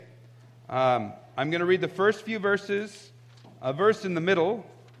I'm going to read the first few verses, a verse in the middle,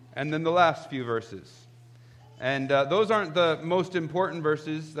 and then the last few verses. And those aren't the most important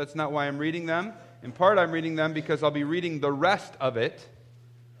verses. That's not why I'm reading them. In part, I'm reading them because I'll be reading the rest of it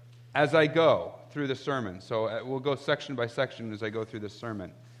as I go through the sermon. So we'll go section by section as I go through the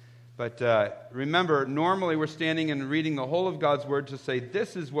sermon. But remember, normally we're standing and reading the whole of God's Word to say,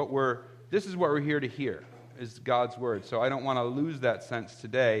 this is what we're here to hear, is God's Word. So I don't want to lose that sense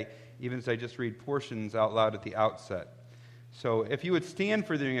today, even as I just read portions out loud at the outset. So if you would stand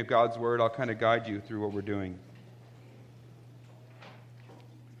for the reading of God's Word, I'll kind of guide you through what we're doing.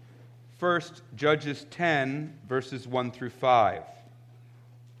 First, Judges 10, verses 1 through 5.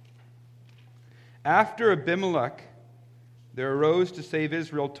 After Abimelech, there arose to save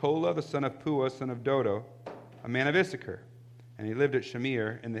Israel Tola, the son of Puah, son of Dodo, a man of Issachar, and he lived at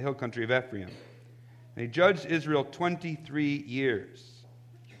Shamir in the hill country of Ephraim. And he judged Israel 23 years.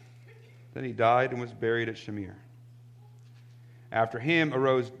 Then he died and was buried at Shamir. After him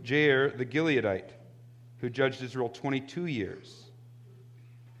arose Jair the Gileadite, who judged Israel 22 years.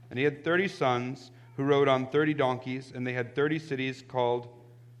 And he had 30 sons who rode on 30 donkeys, and they had 30 cities called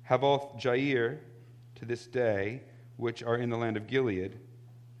Havoth Jair to this day, which are in the land of Gilead.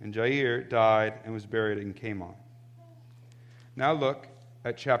 And Jair died and was buried in Camon. Now look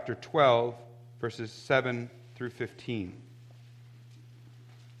at chapter 12, verses 7 through 15.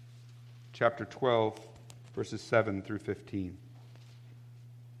 Chapter 12, verses 7 through 15.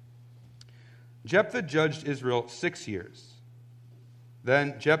 Jephthah judged Israel 6 years.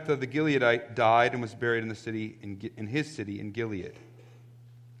 Then Jephthah the Gileadite died and was buried in his city in Gilead.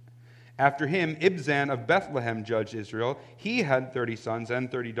 After him, Ibzan of Bethlehem judged Israel. He had 30 sons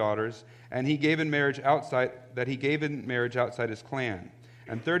and 30 daughters, and he gave in marriage outside his clan.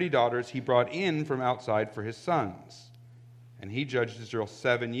 And 30 daughters he brought in from outside for his sons. And he judged Israel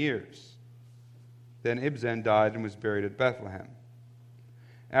 7 years. Then Ibzan died and was buried at Bethlehem.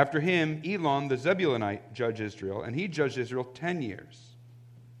 After him, Elon the Zebulunite judged Israel, and he judged Israel 10 years.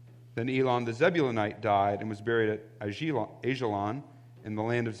 Then Elon the Zebulunite died and was buried at Ajalon in the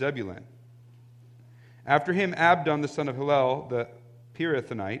land of Zebulun. After him, Abdon the son of Hillel the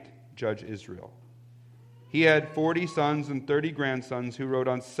Pirathonite judged Israel. He had 40 sons and 30 grandsons who rode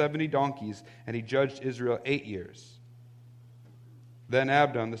on 70 donkeys, and he judged Israel 8 years. Then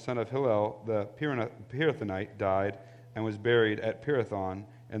Abdon the son of Hillel the Pirathonite died and was buried at Pirathon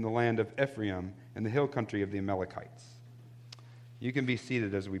in the land of Ephraim in the hill country of the Amalekites. You can be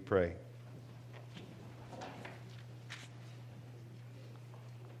seated as we pray.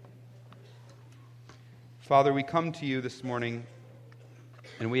 Father, we come to you this morning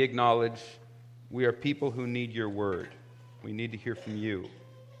and we acknowledge we are people who need your word. We need to hear from you.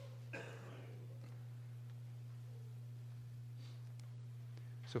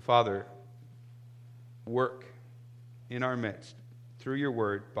 So, Father, work in our midst through your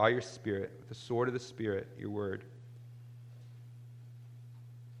word, by your Spirit, with the sword of the Spirit, your word.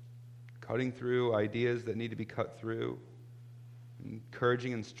 Cutting through ideas that need to be cut through,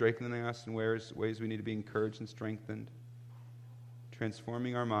 encouraging and strengthening us in ways we need to be encouraged and strengthened,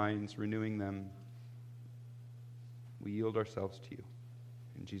 transforming our minds, renewing them. We yield ourselves to you.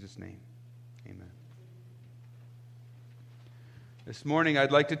 In Jesus' name, amen. This morning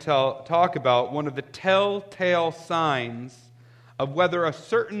I'd like to talk about one of the telltale signs of whether a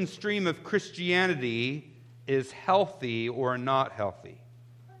certain stream of Christianity is healthy or not healthy.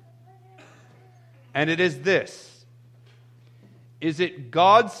 And it is this: is it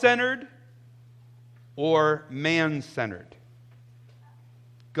God-centered or man-centered?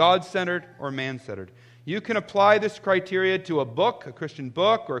 God-centered or man-centered? You can apply this criteria to a book, a Christian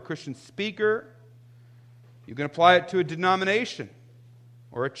book, or a Christian speaker. You can apply it to a denomination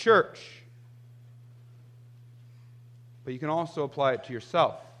or a church. But you can also apply it to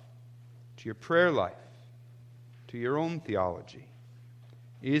yourself, to your prayer life, to your own theology.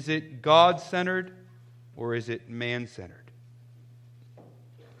 Is it God-centered or is it man-centered?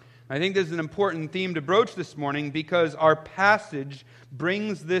 I think this is an important theme to broach this morning because our passage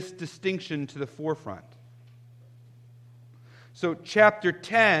brings this distinction to the forefront. So chapter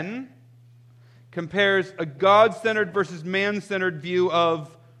 10 compares a God-centered versus man-centered view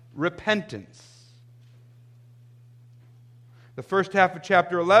of repentance. The first half of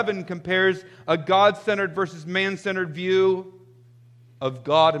chapter 11 compares a God-centered versus man-centered view of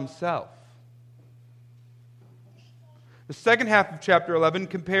God himself. The second half of chapter 11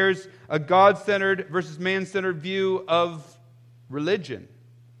 compares a God-centered versus man-centered view of religion.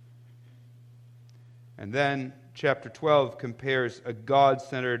 And then chapter 12 compares a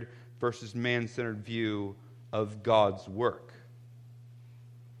God-centered versus man-centered view of God's work.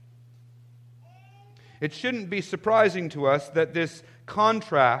 It shouldn't be surprising to us that this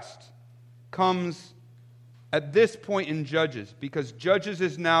contrast comes at this point in Judges, because Judges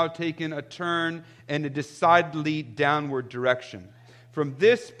has now taken a turn in a decidedly downward direction. From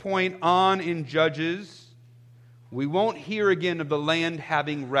this point on in Judges, we won't hear again of the land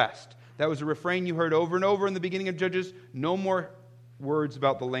having rest. That was a refrain you heard over and over in the beginning of Judges. No more words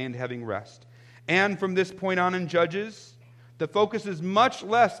about the land having rest. And from this point on in Judges, the focus is much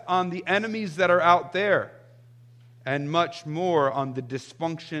less on the enemies that are out there and much more on the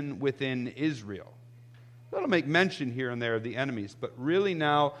dysfunction within Israel. That'll make mention here and there of the enemies, but really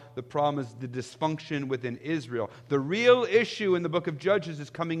now the problem is the dysfunction within Israel. The real issue in the book of Judges is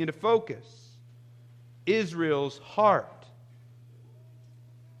coming into focus. Israel's heart.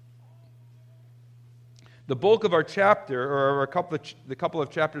 The bulk of our chapter, or the couple of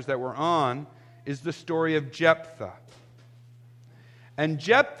chapters that we're on, is the story of Jephthah. And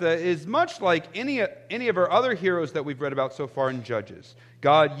Jephthah is much like any of our other heroes that we've read about so far in Judges.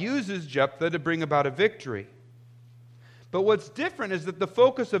 God uses Jephthah to bring about a victory. But what's different is that the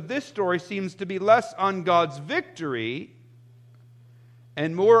focus of this story seems to be less on God's victory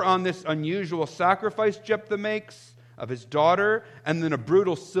and more on this unusual sacrifice Jephthah makes of his daughter, and then a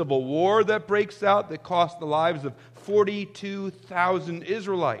brutal civil war that breaks out that cost the lives of 42,000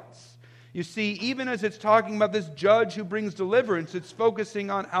 Israelites. You see, even as it's talking about this judge who brings deliverance, it's focusing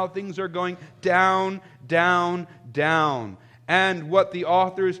on how things are going down, down, down. And what the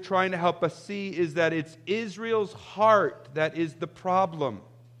author is trying to help us see is that it's Israel's heart that is the problem.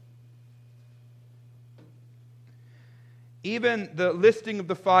 Even the listing of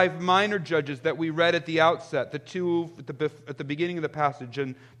the 5 minor judges that we read at the outset, the 2 at the beginning of the passage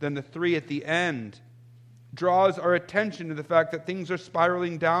and then the 3 at the end, draws our attention to the fact that things are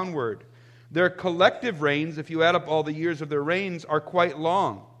spiraling downward. Their collective reigns, if you add up all the years of their reigns, are quite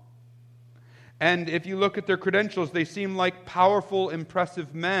long. And if you look at their credentials, they seem like powerful,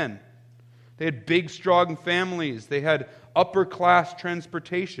 impressive men. They had big, strong families. They had upper-class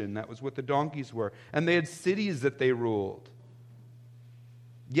transportation. That was what the donkeys were. And they had cities that they ruled.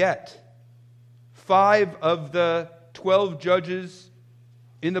 Yet, 5 of the 12 judges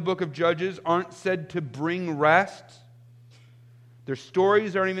in the book of Judges aren't said to bring rest. Their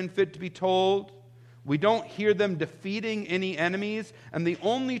stories aren't even fit to be told. We don't hear them defeating any enemies. And the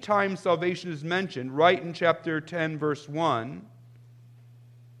only time salvation is mentioned, right in chapter 10, verse 1,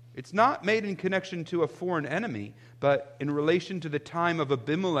 it's not made in connection to a foreign enemy, but in relation to the time of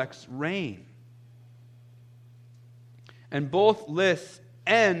Abimelech's reign. And both lists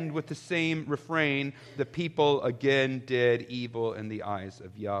end with the same refrain: the people again did evil in the eyes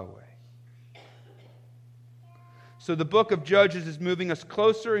of Yahweh. So the book of Judges is moving us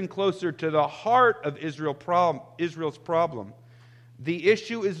closer and closer to the heart of Israel's problem. The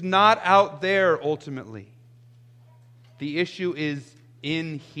issue is not out there ultimately. The issue is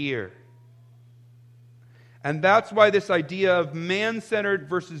in here. And that's why this idea of man-centered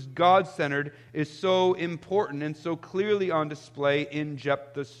versus God-centered is so important and so clearly on display in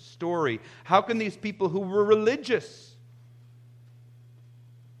Jephthah's story. How can these people who were religious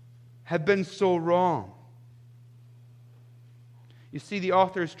have been so wrong? You see, the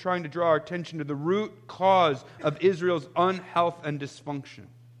author is trying to draw our attention to the root cause of Israel's unhealth and dysfunction.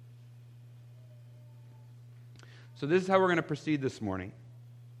 So this is how we're going to proceed this morning.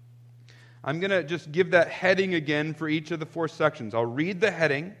 I'm going to just give that heading again for each of the 4 sections. I'll read the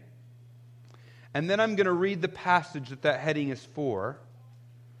heading, and then I'm going to read the passage that heading is for,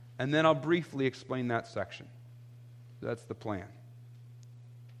 and then I'll briefly explain that section. That's the plan.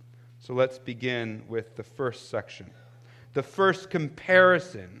 So let's begin with the first section. The first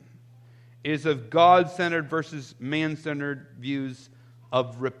comparison is of God-centered versus man-centered views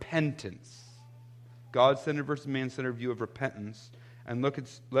of repentance. God-centered versus man-centered view of repentance. And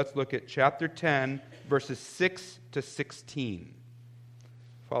let's look at chapter 10, verses 6 to 16.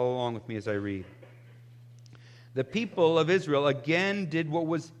 Follow along with me as I read. The people of Israel again did what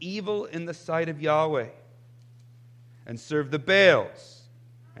was evil in the sight of Yahweh, and served the Baals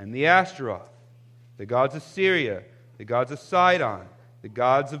and the Ashtaroth, the gods of Syria, the gods of Sidon, the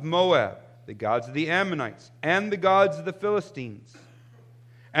gods of Moab, the gods of the Ammonites, and the gods of the Philistines.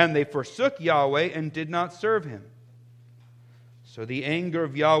 And they forsook Yahweh and did not serve him. So the anger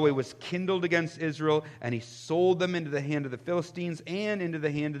of Yahweh was kindled against Israel, and he sold them into the hand of the Philistines and into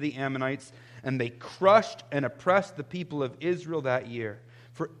the hand of the Ammonites, and they crushed and oppressed the people of Israel that year.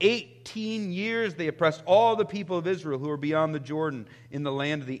 For 18 years they oppressed all the people of Israel who were beyond the Jordan in the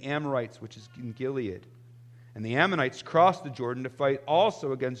land of the Amorites, which is in Gilead. And the Ammonites crossed the Jordan to fight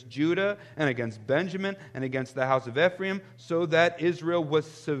also against Judah and against Benjamin and against the house of Ephraim, so that Israel was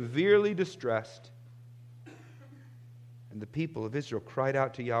severely distressed And the people of Israel cried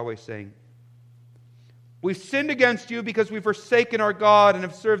out to Yahweh, saying, "We've sinned against you because we've forsaken our God and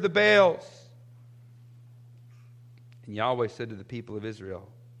have served the Baals." And Yahweh said to the people of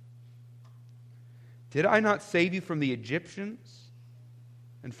Israel, "Did I not save you from the Egyptians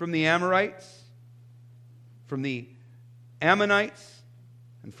and from the Amorites, from the Ammonites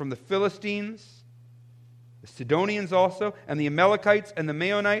and from the Philistines? The Sidonians also, and the Amalekites and the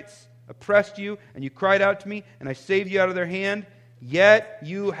Maonites oppressed you, and you cried out to me, and I saved you out of their hand. Yet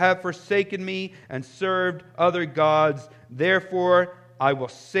you have forsaken me and served other gods. Therefore I will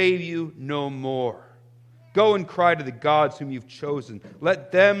save you no more. Go and cry to the gods whom you've chosen.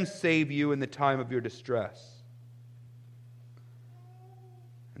 Let them save you in the time of your distress."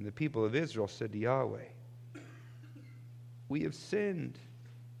 And the people of Israel said to Yahweh, "We have sinned.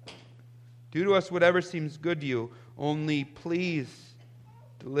 Do to us whatever seems good to you. Only please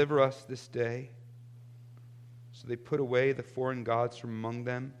deliver us this day." So they put away the foreign gods from among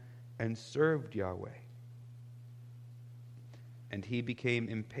them and served Yahweh. And he became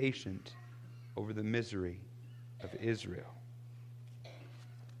impatient over the misery of Israel.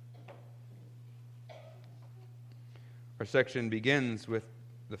 Our section begins with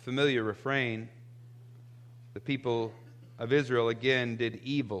the familiar refrain, "The people of Israel again did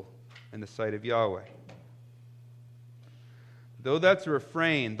evil in the sight of Yahweh." Though that's a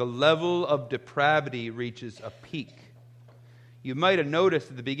refrain, the level of depravity reaches a peak. You might have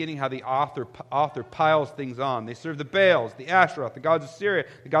noticed at the beginning how the author piles things on. They serve the Baals, the Asheroth, the gods of Syria,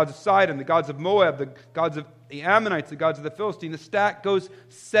 the gods of Sidon, the gods of Moab, the gods of the Ammonites, the gods of the Philistines. The stack goes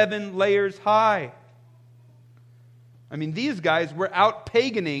 7 layers high. I mean, these guys were out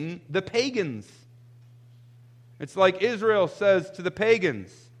paganing the pagans. It's like Israel says to the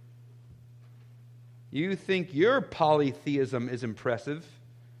pagans, "You think your polytheism is impressive?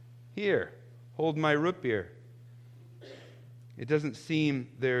 Here, hold my root beer." It doesn't seem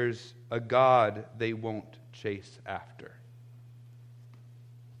there's a God they won't chase after.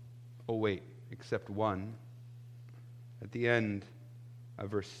 Oh wait, except one. At the end of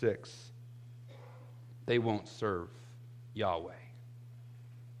verse 6, they won't serve Yahweh.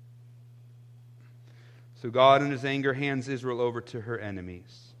 So God in his anger hands Israel over to her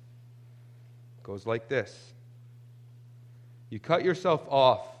enemies. It goes like this: you cut yourself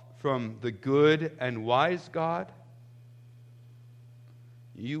off from the good and wise God,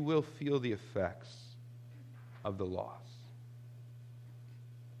 you will feel the effects of the loss.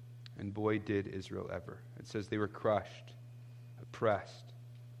 And boy, did Israel ever. It says they were crushed, oppressed,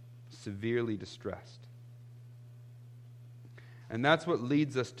 severely distressed. And that's what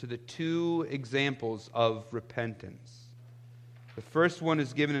leads us to the 2 examples of repentance. The first one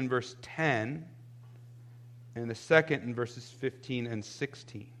is given in verse 10, and the second in verses 15 and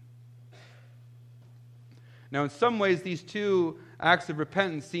 16. Now, in some ways, these 2 acts of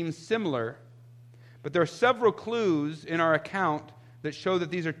repentance seem similar, but there are several clues in our account that show that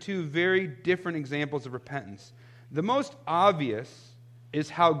these are 2 very different examples of repentance. The most obvious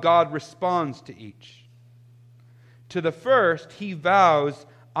is how God responds to each. To the first, he vows,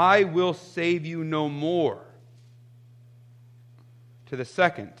 "I will save you no more." To the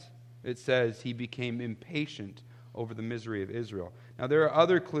second, it says he became impatient over the misery of Israel. Now, there are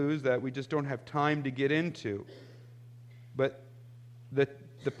other clues that we just don't have time to get into, but the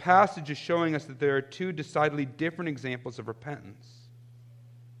passage is showing us that there are 2 decidedly different examples of repentance.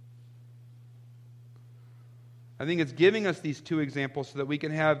 I think it's giving us these 2 examples so that we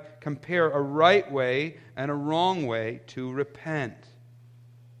can compare a right way and a wrong way to repent.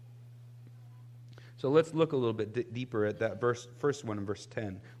 So let's look a little bit deeper at that first one in verse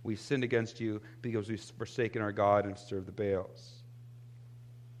 10. "We've sinned against you because we've forsaken our God and served the Baals."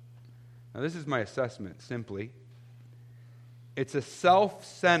 Now this is my assessment, simply. It's a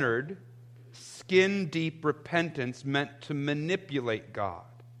self-centered, skin-deep repentance meant to manipulate God.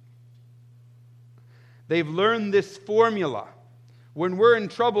 They've learned this formula. When we're in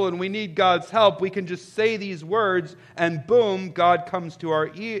trouble and we need God's help, we can just say these words and boom, God comes to our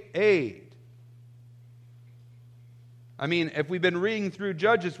aid. I mean, if we've been reading through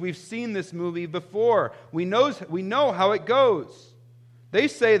Judges, we've seen this movie before. We know how it goes. They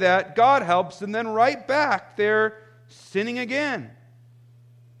say that, God helps, and then right back they're sinning again.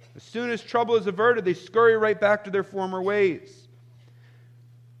 As soon as trouble is averted, they scurry right back to their former ways.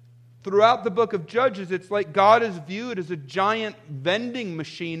 Throughout the book of Judges, it's like God is viewed as a giant vending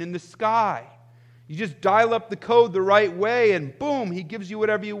machine in the sky. You just dial up the code the right way and boom, he gives you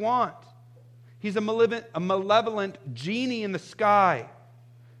whatever you want. He's a malevolent genie in the sky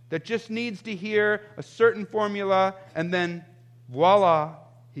that just needs to hear a certain formula and then voila,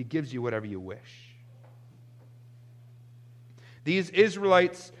 he gives you whatever you wish. These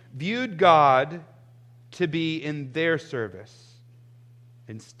Israelites viewed God to be in their service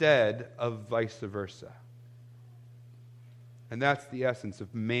instead of vice versa. And that's the essence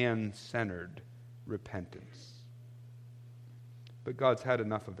of man-centered repentance. But God's had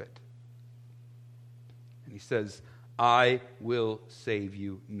enough of it. And he says, I will save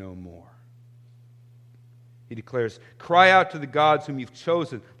you no more. He declares, cry out to the gods whom you've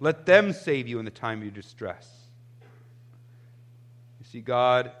chosen. Let them save you in the time of your distress. You see,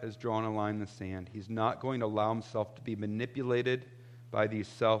 God has drawn a line in the sand. He's not going to allow himself to be manipulated by these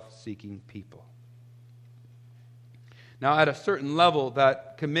self-seeking people. Now, at a certain level,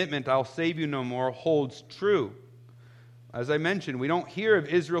 that commitment, I'll save you no more, holds true. As I mentioned, we don't hear of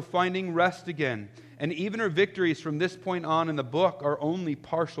Israel finding rest again. And even her victories from this point on in the book are only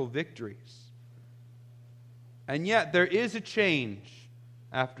partial victories. And yet, there is a change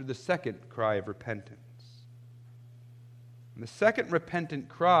after the second cry of repentance. And the second repentant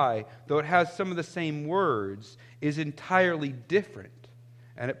cry, though it has some of the same words, is entirely different.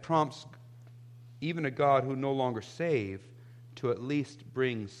 And it prompts even a God who no longer saves to at least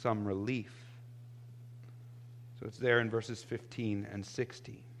bring some relief. So it's there in verses 15 and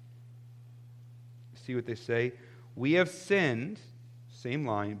 16. See what they say? We have sinned, same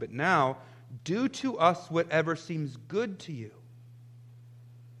line, but now do to us whatever seems good to you.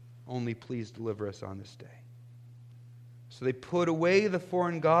 Only please deliver us on this day. So they put away the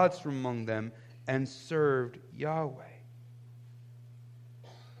foreign gods from among them and served Yahweh.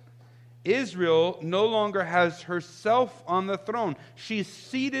 Israel no longer has herself on the throne. She's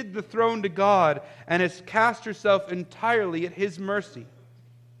ceded the throne to God and has cast herself entirely at His mercy.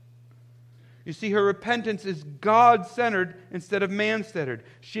 You see, her repentance is God-centered instead of man-centered.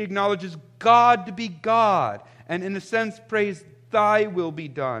 She acknowledges God to be God and in a sense prays, Thy will be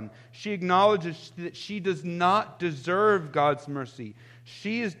done. She acknowledges that she does not deserve God's mercy.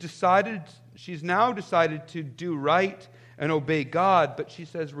 She's now decided to do right and obey God, but she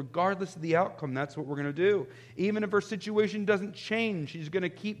says, regardless of the outcome, that's what we're going to do. Even if her situation doesn't change, she's going to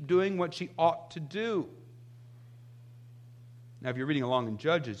keep doing what she ought to do. Now, if you're reading along in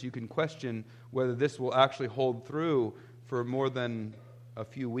Judges, you can question whether this will actually hold through for more than a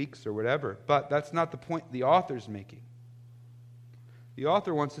few weeks or whatever. But that's not the point the author's making. The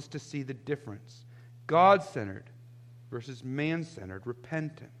author wants us to see the difference. God-centered versus man-centered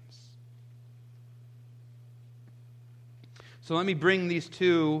repentance. So let me bring these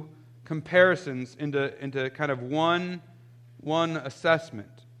two comparisons into kind of one assessment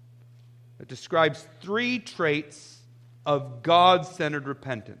that describes three traits of God-centered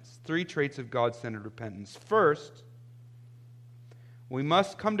repentance. Three traits of God-centered repentance. First, we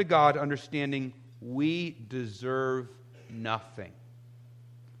must come to God understanding we deserve nothing.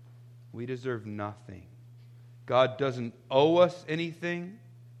 We deserve nothing. God doesn't owe us anything.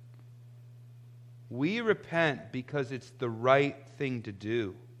 We repent because it's the right thing to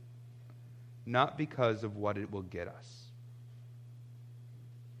do, not because of what it will get us.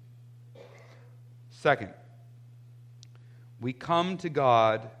 Second, we come to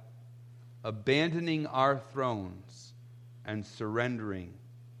God abandoning our thrones and surrendering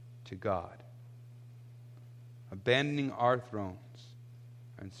to God. Abandoning our thrones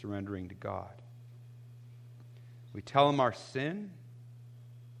and surrendering to God. We tell Him our sin,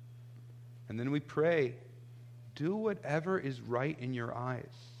 and then we pray, do whatever is right in your eyes.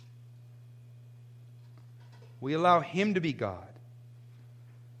 We allow Him to be God,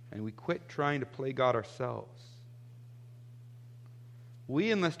 and we quit trying to play God ourselves.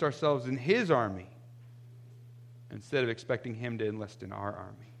 We enlist ourselves in His army instead of expecting Him to enlist in our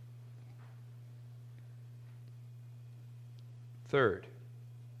army. Third,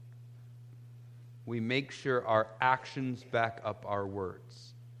 we make sure our actions back up our words.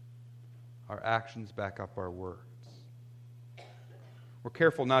 Our actions back up our words. We're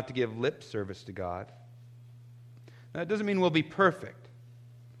careful not to give lip service to God. That doesn't mean we'll be perfect.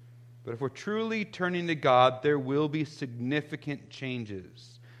 But if we're truly turning to God, there will be significant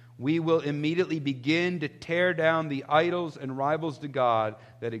changes. We will immediately begin to tear down the idols and rivals to God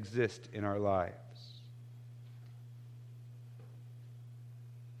that exist in our lives.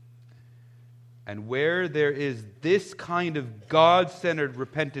 And where there is this kind of God-centered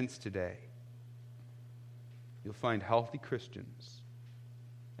repentance today, you'll find healthy Christians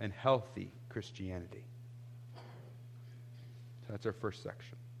and healthy Christianity. So that's our first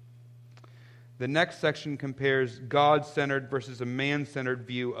section. The next section compares God-centered versus a man-centered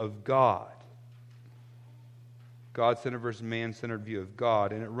view of God. God-centered versus man-centered view of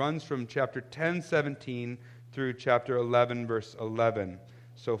God. And it runs from chapter 10:17 through chapter 11, verse 11.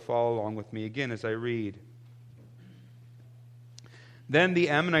 So follow along with me again as I read. Then the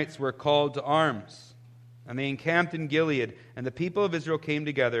Ammonites were called to arms, and they encamped in Gilead. And the people of Israel came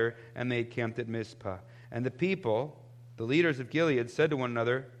together, and they encamped at Mizpah. And the people, the leaders of Gilead, said to one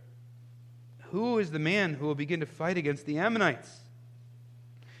another, "Who is the man who will begin to fight against the Ammonites?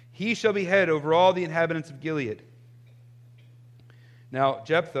 He shall be head over all the inhabitants of Gilead." Now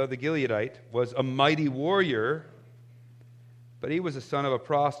Jephthah the Gileadite was a mighty warrior, but he was the son of a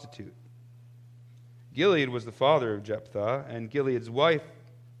prostitute. Gilead was the father of Jephthah, and Gilead's wife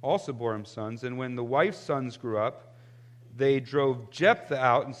also bore him sons. And when the wife's sons grew up, they drove Jephthah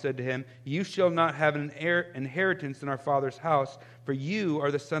out and said to him, "You shall not have an inheritance in our father's house, for you are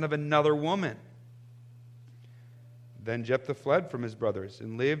the son of another woman." Then Jephthah fled from his brothers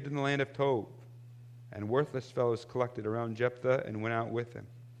and lived in the land of Tob. And worthless fellows collected around Jephthah and went out with him.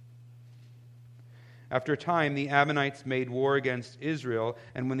 After a time, the Ammonites made war against Israel.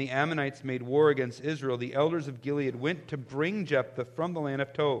 And when the Ammonites made war against Israel, the elders of Gilead went to bring Jephthah from the land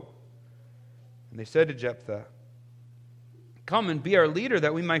of Tob. And they said to Jephthah, "Come and be our leader,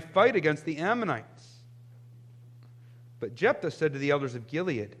 that we might fight against the Ammonites." But Jephthah said to the elders of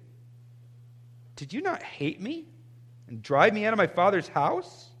Gilead, "Did you not hate me and drive me out of my father's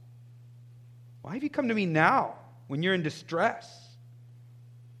house? Why have you come to me now when you're in distress?"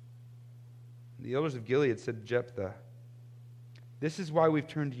 The elders of Gilead said to Jephthah, "This is why we've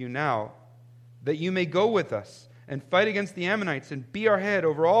turned to you now, that you may go with us and fight against the Ammonites and be our head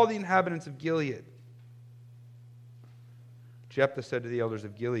over all the inhabitants of Gilead." Jephthah said to the elders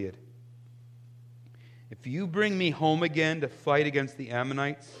of Gilead, "If you bring me home again to fight against the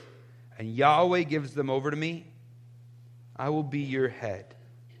Ammonites, and Yahweh gives them over to me, I will be your head."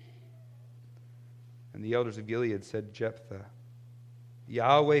 And the elders of Gilead said to Jephthah,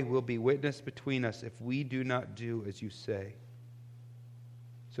 "Yahweh will be witness between us if we do not do as you say."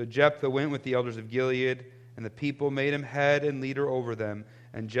 So Jephthah went with the elders of Gilead, and the people made him head and leader over them.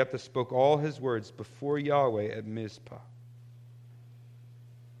 And Jephthah spoke all his words before Yahweh at Mizpah.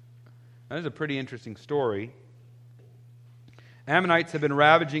 That is a pretty interesting story. Ammonites have been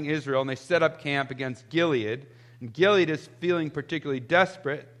ravaging Israel, and they set up camp against Gilead. And Gilead is feeling particularly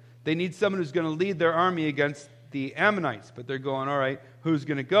desperate. They need someone who's going to lead their army against the Ammonites, but they're going, all right, who's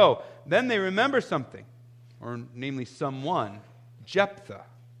going to go? Then they remember something, or namely someone, Jephthah.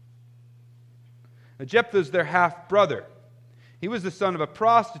 Now, Jephthah's their half-brother. He was the son of a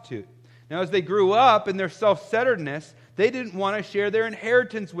prostitute. Now, as they grew up in their self-centeredness, they didn't want to share their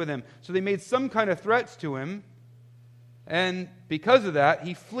inheritance with him, so they made some kind of threats to him, and because of that,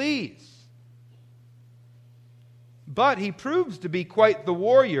 he flees. But he proves to be quite the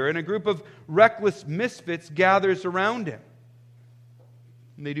warrior, and a group of reckless misfits gathers around him.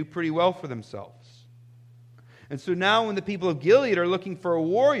 And they do pretty well for themselves. And so now when the people of Gilead are looking for a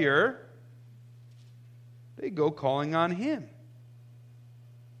warrior, they go calling on him.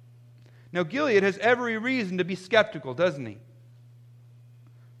 Now Gilead has every reason to be skeptical, doesn't he?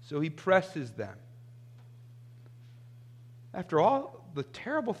 So he presses them. After all the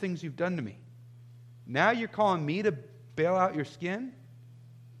terrible things you've done to me, now you're calling me to bail out your skin?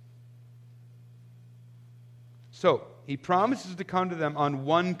 So, he promises to come to them on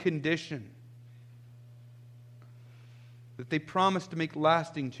one condition. That they promise to make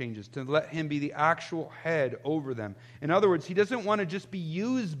lasting changes, to let him be the actual head over them. In other words, he doesn't want to just be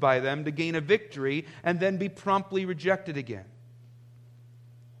used by them to gain a victory and then be promptly rejected again.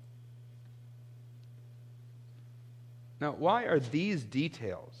 Now, why are these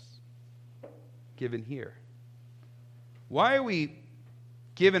details given here? Why are we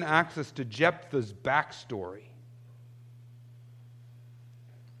given access to Jephthah's backstory?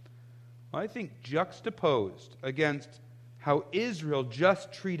 Well, I think juxtaposed against how Israel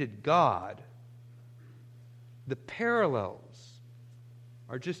just treated God, the parallels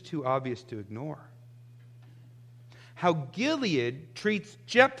are just too obvious to ignore. How Gilead treats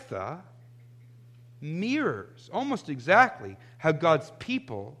Jephthah mirrors almost exactly how God's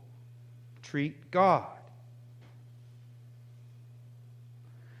people treat God.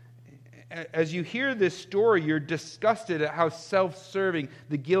 As you hear this story, you're disgusted at how self-serving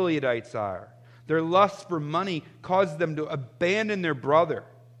the Gileadites are. Their lust for money causes them to abandon their brother.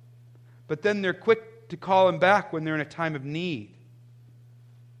 But then they're quick to call him back when they're in a time of need.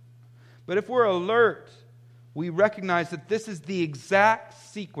 But if we're alert, we recognize that this is the exact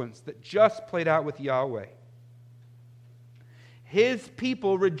sequence that just played out with Yahweh. His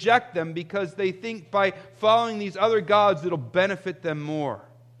people reject them because they think by following these other gods it'll benefit them more.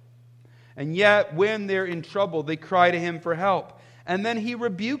 And yet, when they're in trouble, they cry to him for help. And then he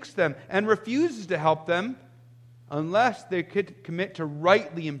rebukes them and refuses to help them unless they could commit to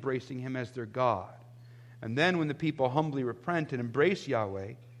rightly embracing him as their God. And then when the people humbly repent and embrace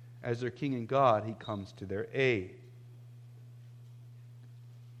Yahweh as their king and God, he comes to their aid.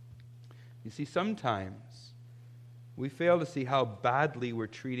 You see, sometimes we fail to see how badly we're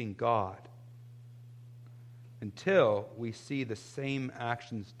treating God until we see the same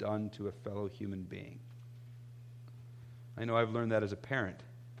actions done to a fellow human being. I know I've learned that as a parent.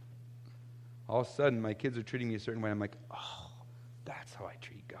 All of a sudden, my kids are treating me a certain way. I'm like, oh, that's how I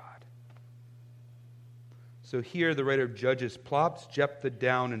treat God. So here, the writer of Judges plops Jephthah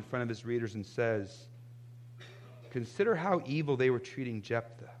down in front of his readers and says, consider how evil they were treating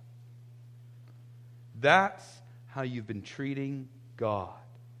Jephthah. That's how you've been treating God.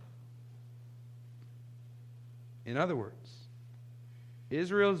 In other words,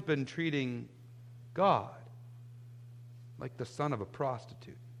 Israel's been treating God like the son of a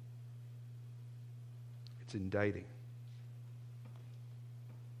prostitute. It's indicting.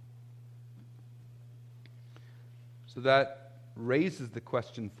 So that raises the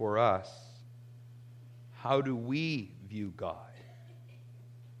question for us, how do we view God?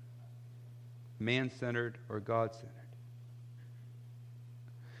 Man-centered or God-centered?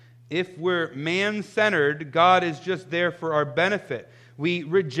 If we're man-centered, God is just there for our benefit. We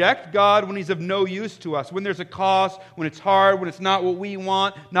reject God when He's of no use to us, when there's a cost, when it's hard, when it's not what we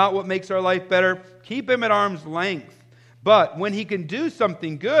want, not what makes our life better. Keep Him at arm's length. But when He can do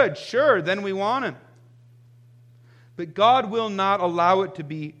something good, sure, then we want Him. But God will not allow it to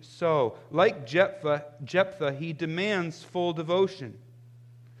be so. Like Jephthah, He demands full devotion.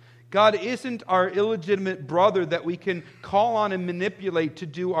 God isn't our illegitimate brother that we can call on and manipulate to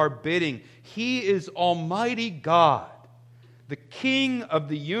do our bidding. He is Almighty God, the King of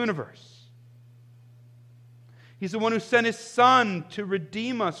the universe. He's the one who sent His Son to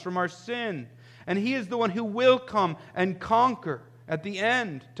redeem us from our sin. And He is the one who will come and conquer at the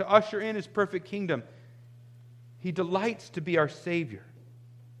end to usher in His perfect kingdom. He delights to be our Savior.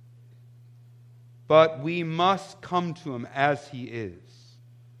 But we must come to Him as He is,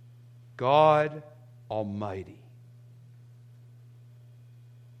 God Almighty.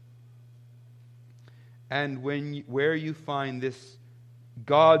 And where you find this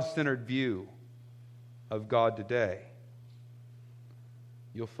God-centered view of God today,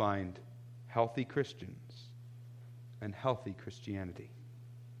 you'll find healthy Christians and healthy Christianity.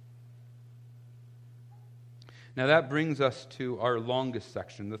 Now that brings us to our longest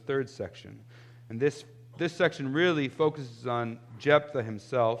section, the third section. And this section really focuses on Jephthah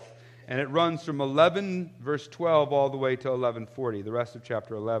himself, and it runs from 11 verse 12 all the way to 11:40, the rest of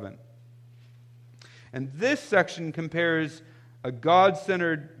chapter 11. And this section compares a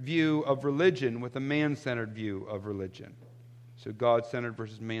God-centered view of religion with a man-centered view of religion. So God-centered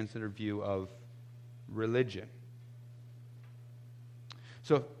versus man-centered view of religion.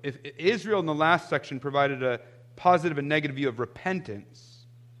 So if Israel in the last section provided a positive and negative view of repentance,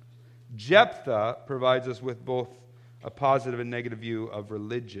 Jephthah provides us with both a positive and negative view of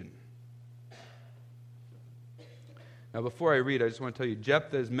religion. Now, before I read, I just want to tell you,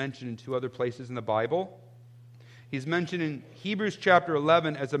 Jephthah is mentioned in two other places in the Bible. He's mentioned in Hebrews chapter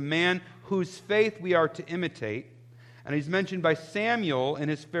 11 as a man whose faith we are to imitate. And he's mentioned by Samuel in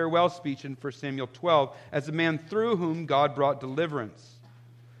his farewell speech in 1 Samuel 12 as a man through whom God brought deliverance.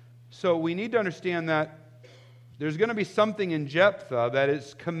 So we need to understand that there's going to be something in Jephthah that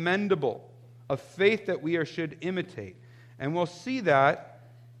is commendable, a faith that we should imitate. And we'll see that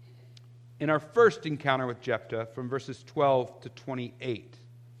in our first encounter with Jephthah from verses 12 to 28.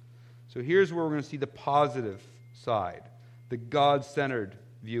 So here's where we're going to see the positive side, the God-centered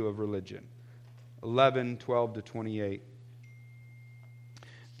view of religion. 11, 12 to 28.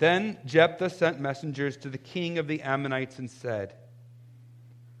 Then Jephthah sent messengers to the king of the Ammonites and said,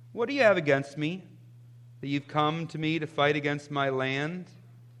 "What do you have against me, that you've come to me to fight against my land?"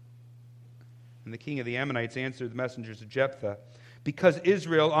 And the king of the Ammonites answered the messengers of Jephthah, "Because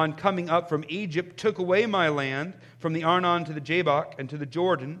Israel, on coming up from Egypt, took away my land from the Arnon to the Jabbok and to the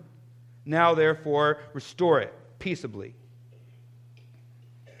Jordan. Now, therefore, restore it peaceably."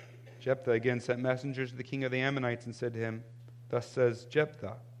 Jephthah again sent messengers to the king of the Ammonites and said to him, "Thus says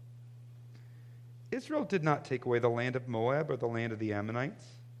Jephthah, Israel did not take away the land of Moab or the land of the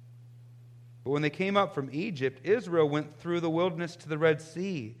Ammonites. But when they came up from Egypt, Israel went through the wilderness to the Red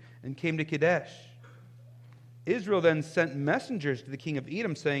Sea and came to Kadesh. Israel then sent messengers to the king of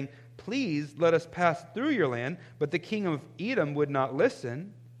Edom, saying, 'Please let us pass through your land.' But the king of Edom would not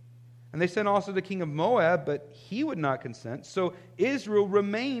listen. And they sent also the king of Moab, but he would not consent. So Israel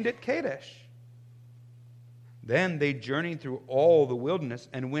remained at Kadesh. Then they journeyed through all the wilderness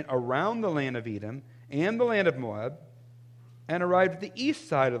and went around the land of Edom and the land of Moab and arrived at the east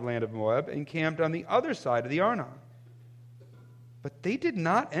side of the land of Moab and camped on the other side of the Arnon. But they did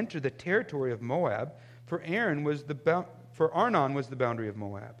not enter the territory of Moab, for Arnon was the boundary of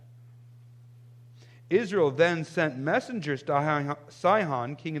Moab. Israel then sent messengers to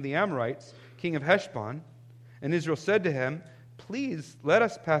Sihon, king of the Amorites, king of Heshbon, and Israel said to him, "Please let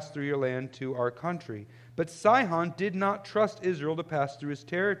us pass through your land to our country." But Sihon did not trust Israel to pass through his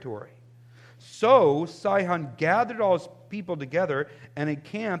territory. So Sihon gathered all his people together and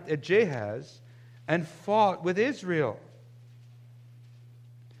encamped at Jahaz and fought with Israel.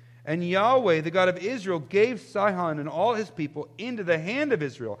 And Yahweh, the God of Israel, gave Sihon and all his people into the hand of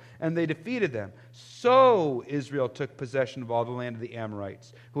Israel, and they defeated them. So Israel took possession of all the land of the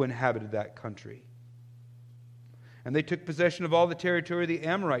Amorites who inhabited that country. And they took possession of all the territory of the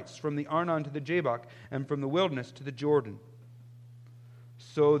Amorites, from the Arnon to the Jabbok, and from the wilderness to the Jordan.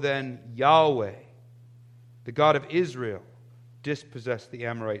 So then Yahweh, the God of Israel, dispossessed the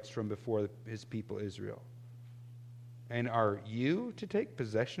Amorites from before his people Israel. And are you to take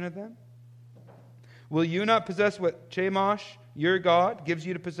possession of them? Will you not possess what Chemosh, your God, gives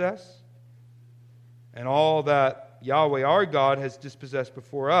you to possess? And all that Yahweh our God has dispossessed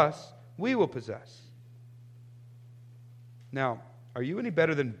before us, we will possess. Now, are you any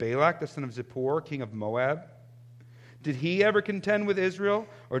better than Balak, the son of Zippor, king of Moab? Did he ever contend with Israel,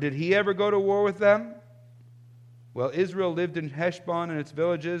 or did he ever go to war with them? Well, Israel lived in Heshbon and its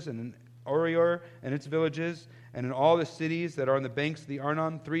villages, and in Orior and its villages, and in all the cities that are on the banks of the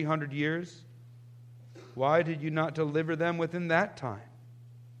Arnon 300 years. Why did you not deliver them within that time?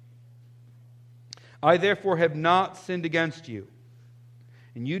 I therefore have not sinned against you,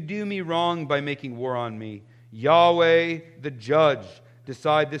 and you do me wrong by making war on me. Yahweh, the judge,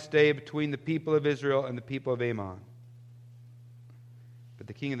 decide this day between the people of Israel and the people of Ammon. But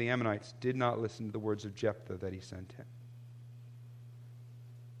the king of the Ammonites did not listen to the words of Jephthah that he sent him.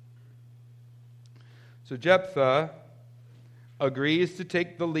 So Jephthah agrees to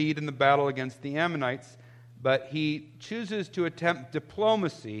take the lead in the battle against the Ammonites, but he chooses to attempt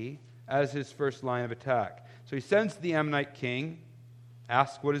diplomacy as his first line of attack. So he sends to the Ammonite king,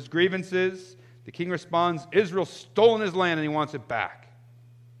 asks what his grievance is. The king responds, Israel's stolen his land and he wants it back.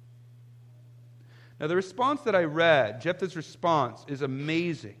 Now the response that I read, Jephthah's response, is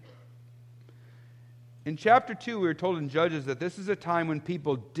amazing. In chapter 2, we were told in Judges that this is a time when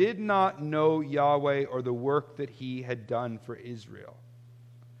people did not know Yahweh or the work that he had done for Israel.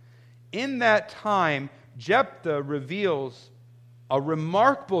 In that time, Jephthah reveals a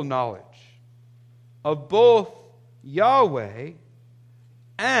remarkable knowledge of both Yahweh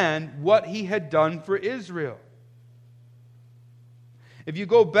and what he had done for Israel. If you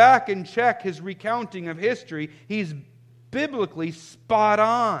go back and check his recounting of history, he's biblically spot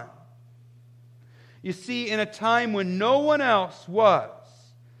on. You see, in a time when no one else was,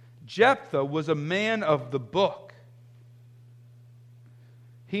 Jephthah was a man of the book.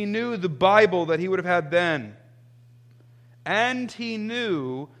 He knew the Bible that he would have had then, and he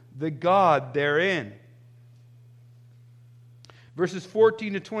knew the God therein. Verses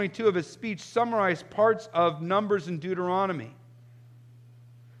 14 to 22 of his speech summarize parts of Numbers and Deuteronomy,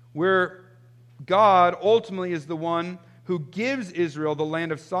 where God ultimately is the one who gives Israel the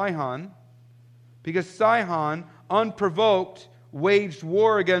land of Sihon, because Sihon, unprovoked, waged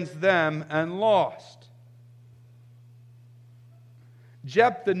war against them and lost.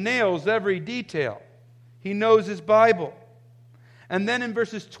 Jephthah nails every detail. He knows his Bible. And then in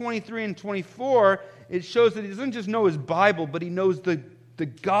verses 23 and 24, it shows that he doesn't just know his Bible, but he knows the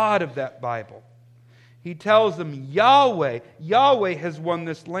God of that Bible. He tells them, Yahweh has won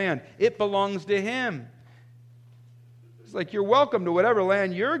this land. It belongs to him. It's like, you're welcome to whatever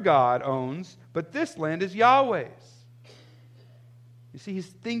land your God owns, but this land is Yahweh's. You see, he's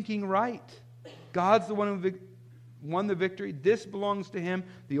thinking right. God's the one who won the victory. This belongs to him.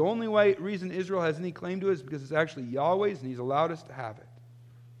 The only reason Israel has any claim to it is because it's actually Yahweh's, and he's allowed us to have it.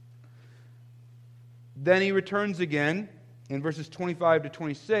 Then he returns again in verses 25 to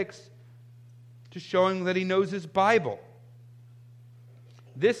 26 to showing that he knows his Bible.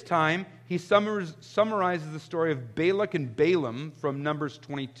 This time, he summarizes the story of Balak and Balaam from Numbers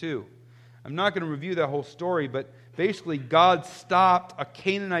 22. I'm not going to review that whole story, but basically God stopped a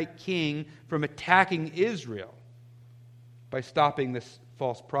Canaanite king from attacking Israel by stopping this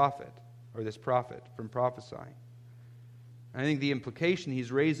false prophet, or this prophet, from prophesying. And I think the implication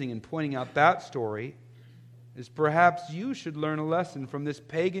he's raising in pointing out that story is perhaps you should learn a lesson from this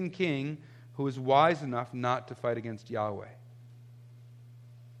pagan king who is wise enough not to fight against Yahweh.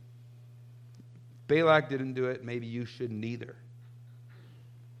 Balak didn't do it, maybe you shouldn't either.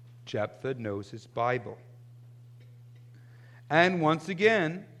 Jephthah knows his Bible. And once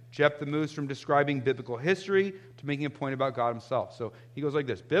again, Jephthah moves from describing biblical history to making a point about God himself. So he goes like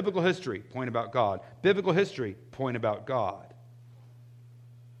this: biblical history, point about God. Biblical history, point about God.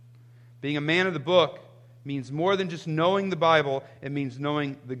 Being a man of the book means more than just knowing the Bible. It means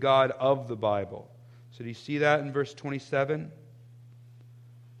knowing the God of the Bible. So do you see that in verse 27?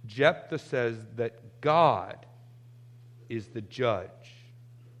 Jephthah says that God is the judge.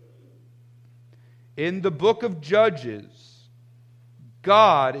 In the book of Judges,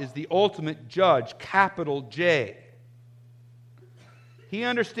 God is the ultimate judge, capital J. He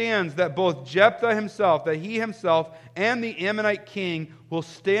understands that both Jephthah himself, that he himself and the Ammonite king will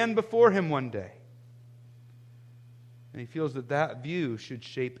stand before him one day. And he feels that that view should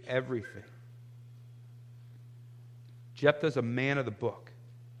shape everything. Jephthah's a man of the book.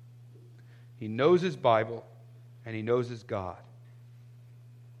 He knows his Bible and he knows his God.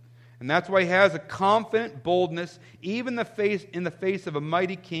 And that's why he has a confident boldness, even in the face of a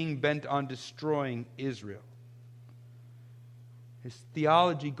mighty king bent on destroying Israel. His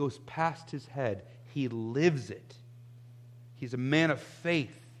theology goes past his head. He lives it. He's a man of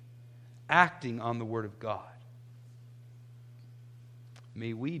faith, acting on the Word of God.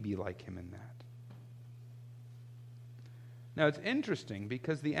 May we be like him in that. Now it's interesting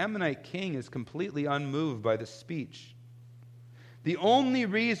because the Ammonite king is completely unmoved by the speech. The only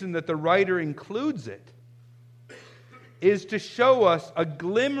reason that the writer includes it is to show us a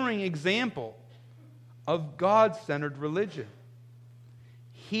glimmering example of God-centered religion.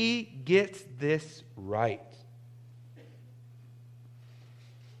 He gets this right.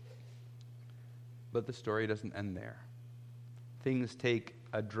 But the story doesn't end there. Things take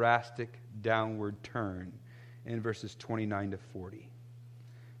a drastic downward turn in verses 29 to 40.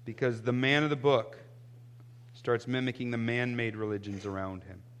 Because the man of the book starts mimicking the man-made religions around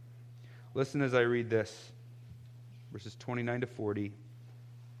him. Listen as I read this, verses 29 to 40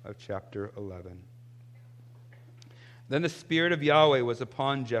 of chapter 11. Then the Spirit of Yahweh was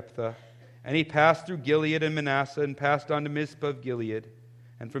upon Jephthah, and he passed through Gilead and Manasseh, and passed on to Mizpah of Gilead.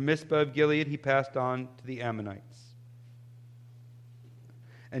 And from Mizpah of Gilead he passed on to the Ammonites.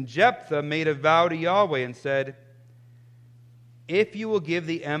 And Jephthah made a vow to Yahweh and said, "If you will give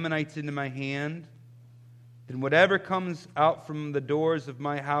the Ammonites into my hand, then whatever comes out from the doors of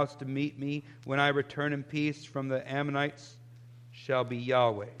my house to meet me when I return in peace from the Ammonites shall be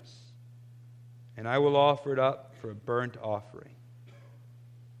Yahweh's. And I will offer it up for a burnt offering."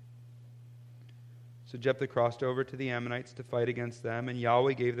 So Jephthah crossed over to the Ammonites to fight against them, and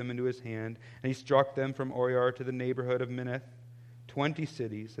Yahweh gave them into his hand, and he struck them from Oriar to the neighborhood of Minnith, 20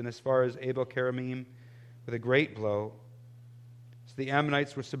 cities, and as far as Abel-Keramim with a great blow. So the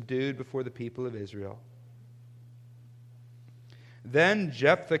Ammonites were subdued before the people of Israel. Then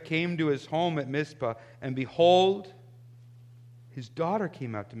Jephthah came to his home at Mizpah, and behold, his daughter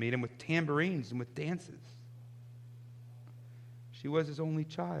came out to meet him with tambourines and with dances. She was his only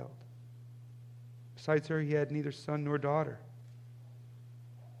child. Besides her, he had neither son nor daughter.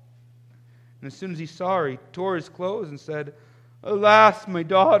 And as soon as he saw her, he tore his clothes and said, "Alas, my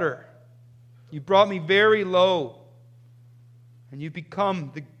daughter, you brought me very low, and you've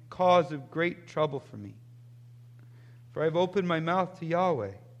become the cause of great trouble for me. For I have opened my mouth to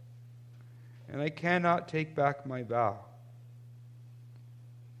Yahweh, and I cannot take back my vow."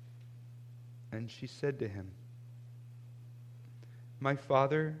 And she said to him, "My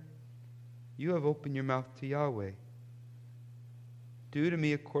father, you have opened your mouth to Yahweh. Do to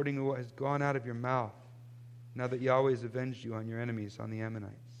me according to what has gone out of your mouth, now that Yahweh has avenged you on your enemies, on the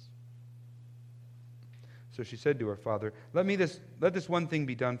Ammonites." So she said to her father, Let this one thing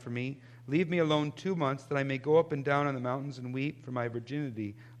be done for me. Leave me alone 2 months, that I may go up and down on the mountains and weep for my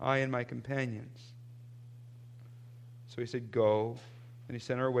virginity, I and my companions. So he said, "Go." And he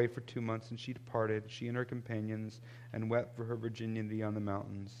sent her away for 2 months, and she departed, she and her companions, and wept for her virginity on the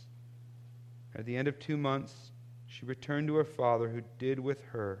mountains. At the end of 2 months, she returned to her father, who did with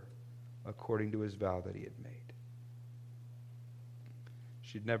her according to his vow that he had made.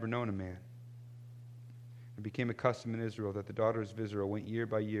 She had never known a man. It became a custom in Israel that the daughters of Israel went year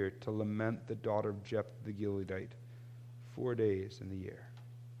by year to lament the daughter of Jephthah the Gileadite 4 days in the year.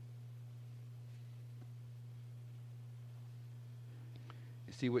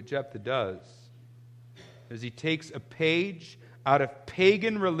 You see, what Jephthah does is he takes a page out of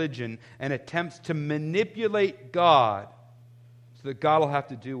pagan religion and attempts to manipulate God so that God will have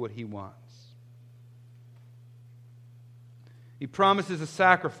to do what he wants. He promises a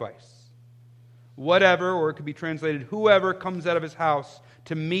sacrifice. Whatever, or it could be translated, whoever comes out of his house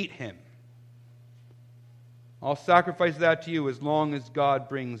to meet him. I'll sacrifice that to you as long as God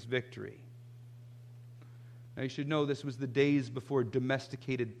brings victory. Now you should know this was the days before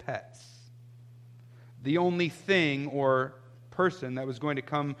domesticated pets. The only thing or person that was going to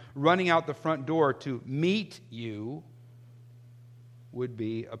come running out the front door to meet you would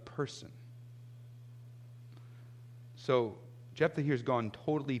be a person. So Jephthah here has gone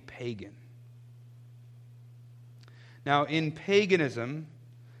totally pagan. Now, in paganism,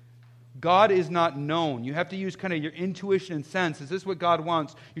 God is not known. You have to use kind of your intuition and sense. Is this what God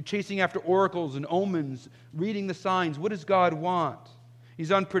wants? You're chasing after oracles and omens, reading the signs. What does God want?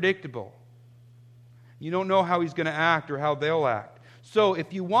 He's unpredictable. You don't know how He's going to act or how they'll act. So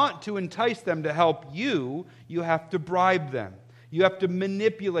if you want to entice them to help you, you have to bribe them. You have to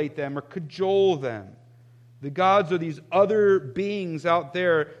manipulate them or cajole them. The gods are these other beings out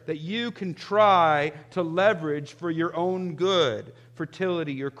there that you can try to leverage for your own good,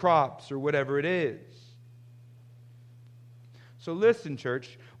 fertility, your crops, or whatever it is. So listen,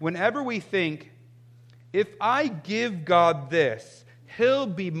 church, whenever we think, if I give God this, He'll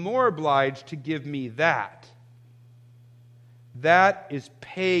be more obliged to give me that, that is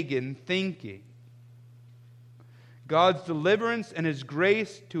pagan thinking. God's deliverance and His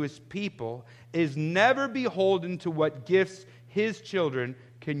grace to His people is never beholden to what gifts His children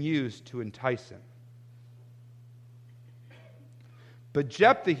can use to entice Him. But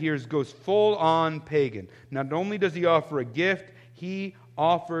Jephthah here goes full on pagan. Not only does he offer a gift, he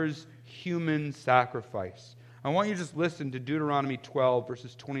offers human sacrifice. I want you to just listen to Deuteronomy 12,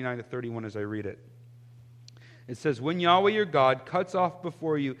 verses 29 to 31 as I read it. It says, when Yahweh your God cuts off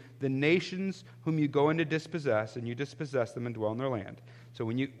before you the nations whom you go in to dispossess, and you dispossess them and dwell in their land. So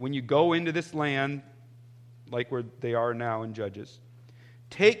when you go into this land, like where they are now in Judges,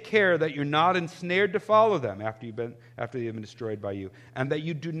 take care that you're not ensnared to follow them after they've been destroyed by you, and that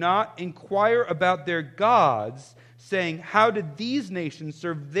you do not inquire about their gods, saying, how did these nations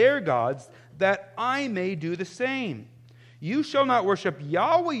serve their gods, that I may do the same? You shall not worship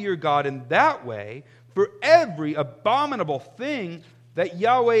Yahweh your God in that way, for every abominable thing that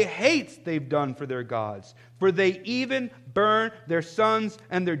Yahweh hates they've done for their gods. For they even burn their sons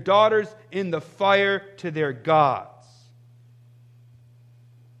and their daughters in the fire to their gods.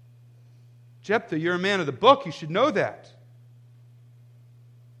 Jephthah, you're a man of the book. You should know that.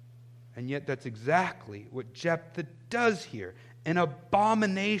 And yet that's exactly what Jephthah does here. An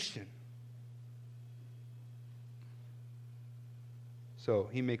abomination. So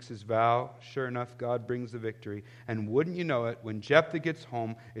he makes his vow. Sure enough, God brings the victory. And wouldn't you know it, when Jephthah gets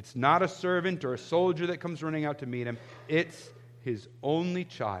home, it's not a servant or a soldier that comes running out to meet him. It's his only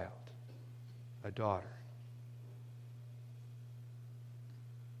child, a daughter.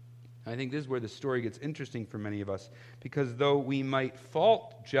 I think this is where the story gets interesting for many of us, because though we might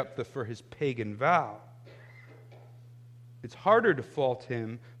fault Jephthah for his pagan vow, it's harder to fault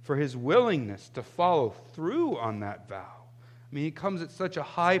him for his willingness to follow through on that vow. I mean, it comes at such a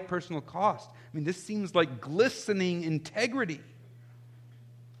high personal cost. I mean, this seems like glistening integrity.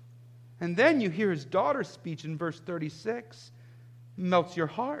 And then you hear his daughter's speech in verse 36. Melts your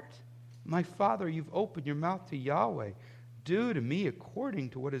heart. My father, you've opened your mouth to Yahweh. Do to me according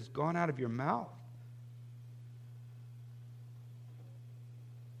to what has gone out of your mouth.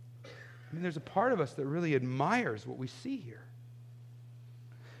 I mean, there's a part of us that really admires what we see here.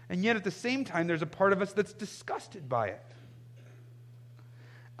 And yet at the same time, there's a part of us that's disgusted by it.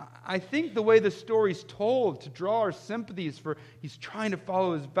 I think the way the story's told to draw our sympathies for he's trying to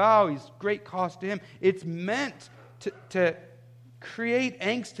follow his vow, he's great cost to him, it's meant to create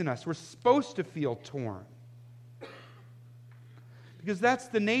angst in us. We're supposed to feel torn. Because that's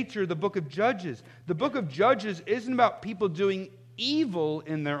the nature of the book of Judges. The book of Judges isn't about people doing evil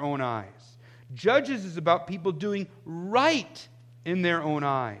in their own eyes. Judges is about people doing right in their own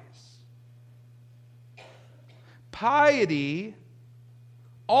eyes. Piety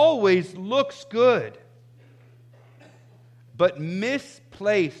always looks good, but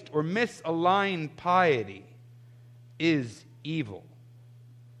misplaced or misaligned piety is evil.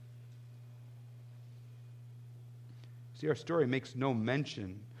 See, our story makes no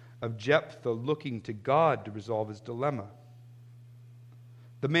mention of Jephthah looking to God to resolve his dilemma.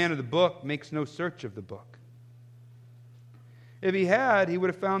 The man of the book makes no search of the book. If he had, he would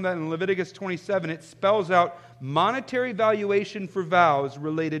have found that in Leviticus 27, it spells out monetary valuation for vows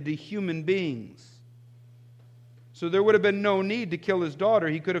related to human beings. So there would have been no need to kill his daughter.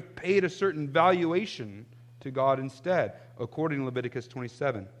 He could have paid a certain valuation to God instead, according to Leviticus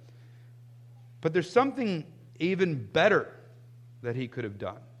 27. But there's something even better that he could have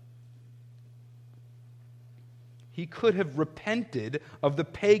done. He could have repented of the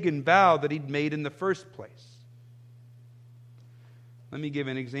pagan vow that he'd made in the first place. Let me give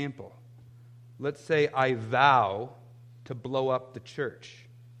an example. let's say I vow to blow up the church.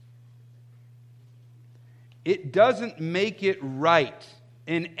 It doesn't make it right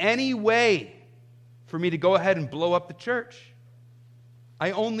in any way for me to go ahead and blow up the church.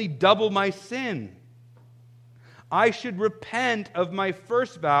 I only double my sin. I should repent of my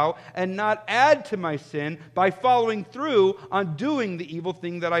first vow and not add to my sin by following through on doing the evil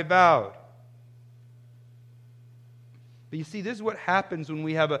thing that I vowed. But you see, this is what happens when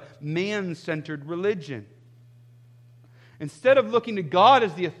we have a man-centered religion. Instead of looking to God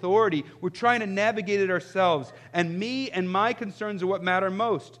as the authority, we're trying to navigate it ourselves. And me and my concerns are what matter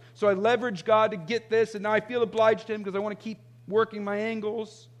most. So I leverage God to get this, and now I feel obliged to Him because I want to keep working my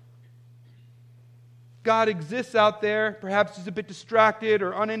angles. God exists out there. Perhaps He's a bit distracted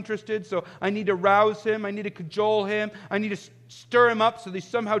or uninterested, so I need to rouse Him. I need to cajole Him. I need to stir Him up so that He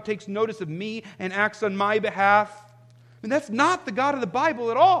somehow takes notice of me and acts on my behalf. I mean, that's not the God of the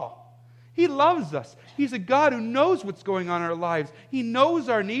Bible at all. He loves us. He's a God who knows what's going on in our lives. He knows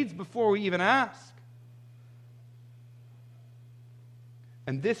our needs before we even ask.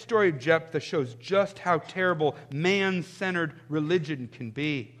 And this story of Jephthah shows just how terrible man-centered religion can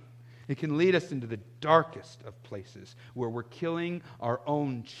be. It can lead us into the darkest of places where we're killing our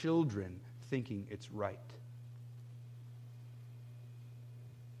own children thinking it's right.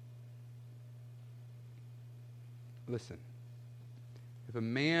 Listen. If a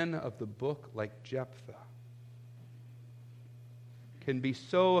man of the book like Jephthah can be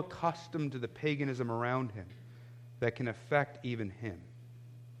so accustomed to the paganism around him that can affect even him,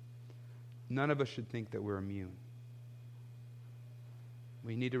 none of us should think that we're immune.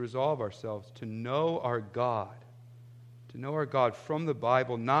 We need to resolve ourselves to know our God from the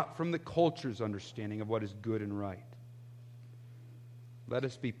Bible, not from the culture's understanding of what is good and right. Let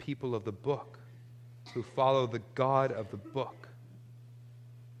us be people of the book who follow the God of the book.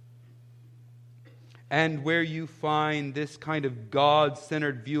 And where you find this kind of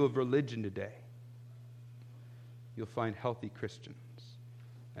God-centered view of religion today, you'll find healthy Christians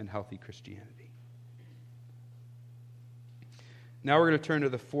and healthy Christianity. Now we're going to turn to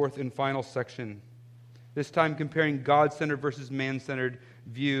the fourth and final section, this time comparing God-centered versus man-centered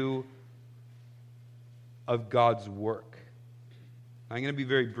view of God's work. I'm going to be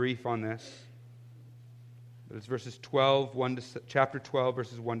very brief on this, but it's verses 12, chapter 12,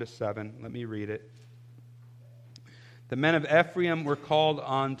 verses 1 to 7. Let me read it. The men of Ephraim were called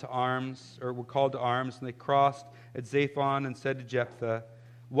to arms, and they crossed at Zaphon and said to Jephthah,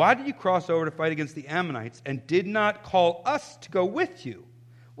 "Why did you cross over to fight against the Ammonites and did not call us to go with you?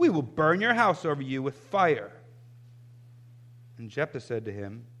 We will burn your house over you with fire." And Jephthah said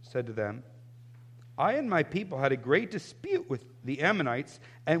to them, "I and my people had a great dispute with the Ammonites,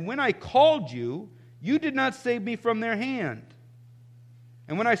 and when I called you, you did not save me from their hand.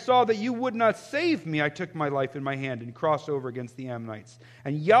 And when I saw that you would not save me, I took my life in my hand and crossed over against the Ammonites.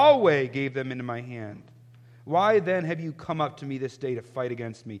 And Yahweh gave them into my hand. Why then have you come up to me this day to fight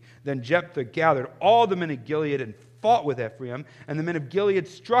against me?" Then Jephthah gathered all the men of Gilead and fought with Ephraim. And the men of Gilead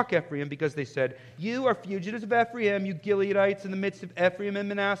struck Ephraim because they said, "You are fugitives of Ephraim, you Gileadites, in the midst of Ephraim and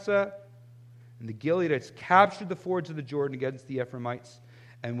Manasseh." And the Gileadites captured the fords of the Jordan against the Ephraimites.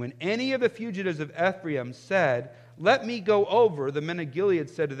 And when any of the fugitives of Ephraim said, "Let me go over," the men of Gilead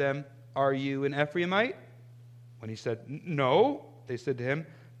said to them, "Are you an Ephraimite?" When he said, "No," they said to him,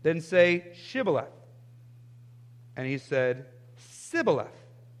 "Then say Shibboleth." And he said, "Sibboleth,"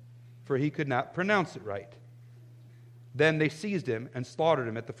 for he could not pronounce it right. Then they seized him and slaughtered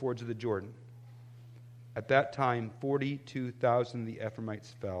him at the fords of the Jordan. At that time, 42,000 of the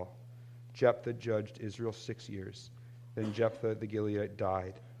Ephraimites fell. Jephthah judged Israel 6 years. Then Jephthah the Gileadite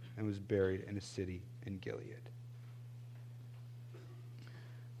died and was buried in a city in Gilead.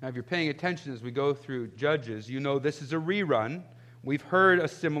 Now, if you're paying attention as we go through Judges, you know this is a rerun. We've heard a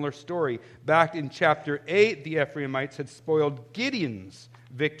similar story. Back in chapter 8, the Ephraimites had spoiled Gideon's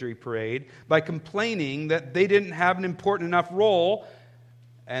victory parade by complaining that they didn't have an important enough role,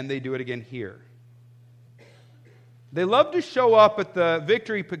 and they do it again here. They love to show up at the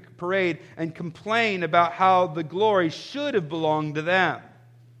victory parade and complain about how the glory should have belonged to them.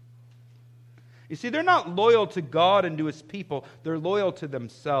 You see, they're not loyal to God and to His people. They're loyal to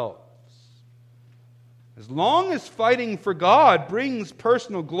themselves. As long as fighting for God brings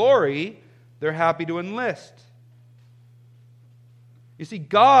personal glory, they're happy to enlist. You see,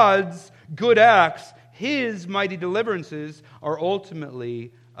 God's good acts, His mighty deliverances, are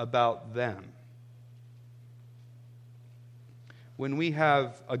ultimately about them. When we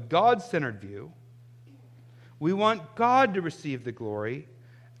have a God-centered view, we want God to receive the glory,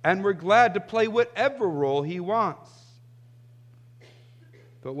 and we're glad to play whatever role He wants.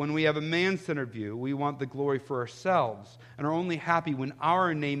 But when we have a man-centered view, we want the glory for ourselves and are only happy when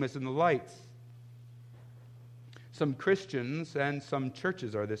our name is in the lights. Some Christians and some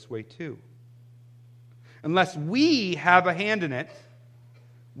churches are this way too. Unless we have a hand in it,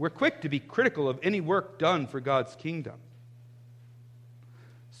 we're quick to be critical of any work done for God's kingdom.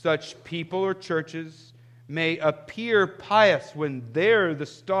 Such people or churches may appear pious when they're the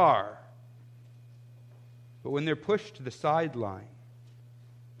star, but when they're pushed to the sideline,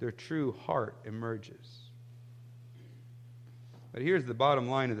 their true heart emerges. But here's the bottom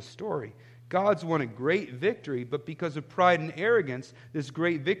line of the story. God's won a great victory, but because of pride and arrogance, this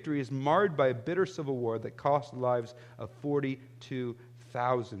great victory is marred by a bitter civil war that cost the lives of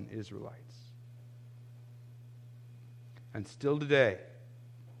 42,000 Israelites. And still today,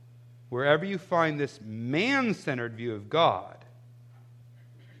 wherever you find this man-centered view of God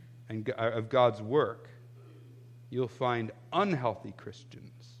and of God's work, you'll find unhealthy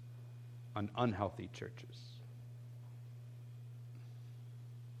Christians and unhealthy churches.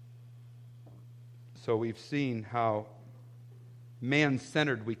 So we've seen how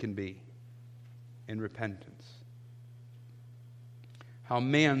man-centered we can be in repentance. How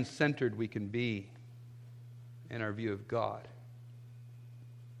man-centered we can be in our view of God.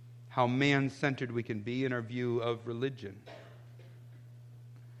 How man-centered we can be in our view of religion.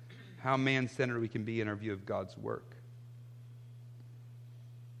 How man-centered we can be in our view of God's work.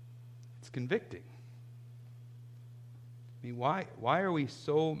 It's convicting. I mean, why are we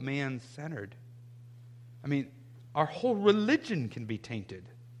so man-centered? I mean, our whole religion can be tainted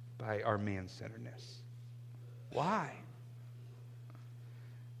by our man-centeredness. Why?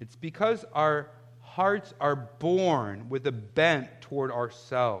 It's because our hearts are born with a bent toward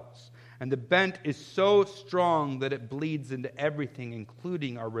ourselves. And the bent is so strong that it bleeds into everything,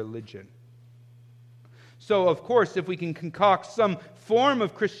 including our religion. So, of course, if we can concoct some form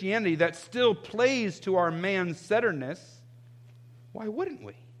of Christianity that still plays to our man-centeredness, why wouldn't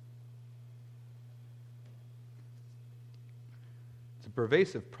we? It's a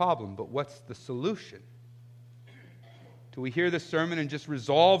pervasive problem, but what's the solution? Do we hear this sermon and just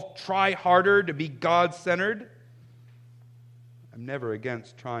resolve, try harder to be God-centered? I'm never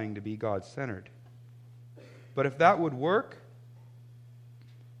against trying to be God-centered. But if that would work,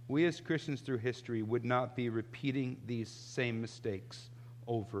 we as Christians through history would not be repeating these same mistakes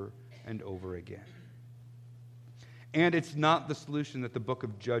over and over again. And it's not the solution that the book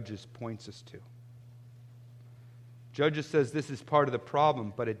of Judges points us to. Judges says this is part of the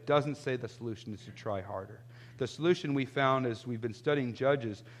problem, but it doesn't say the solution is to try harder. The solution we found as we've been studying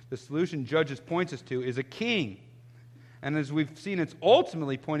Judges, the solution Judges points us to is a king. And as we've seen, it's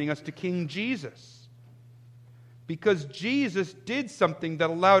ultimately pointing us to King Jesus. Because Jesus did something that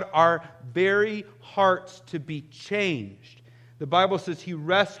allowed our very hearts to be changed. The Bible says He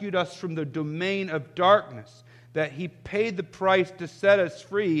rescued us from the domain of darkness, that He paid the price to set us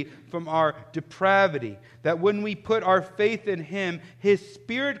free from our depravity, that when we put our faith in Him, His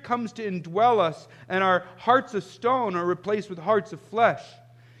Spirit comes to indwell us, and our hearts of stone are replaced with hearts of flesh.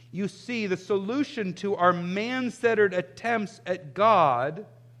 You see, the solution to our man-centered attempts at God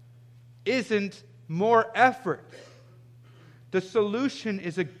isn't more effort. The solution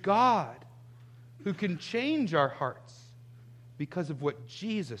is a God who can change our hearts because of what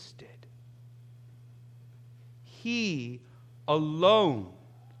Jesus did. He alone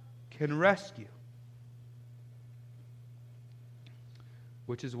can rescue.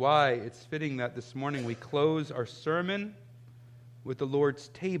 Which is why it's fitting that this morning we close our sermon with the Lord's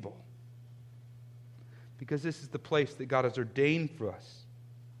table. Because this is the place that God has ordained for us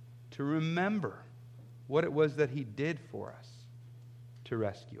to remember what it was that He did for us to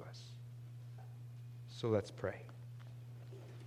rescue us. So let's pray.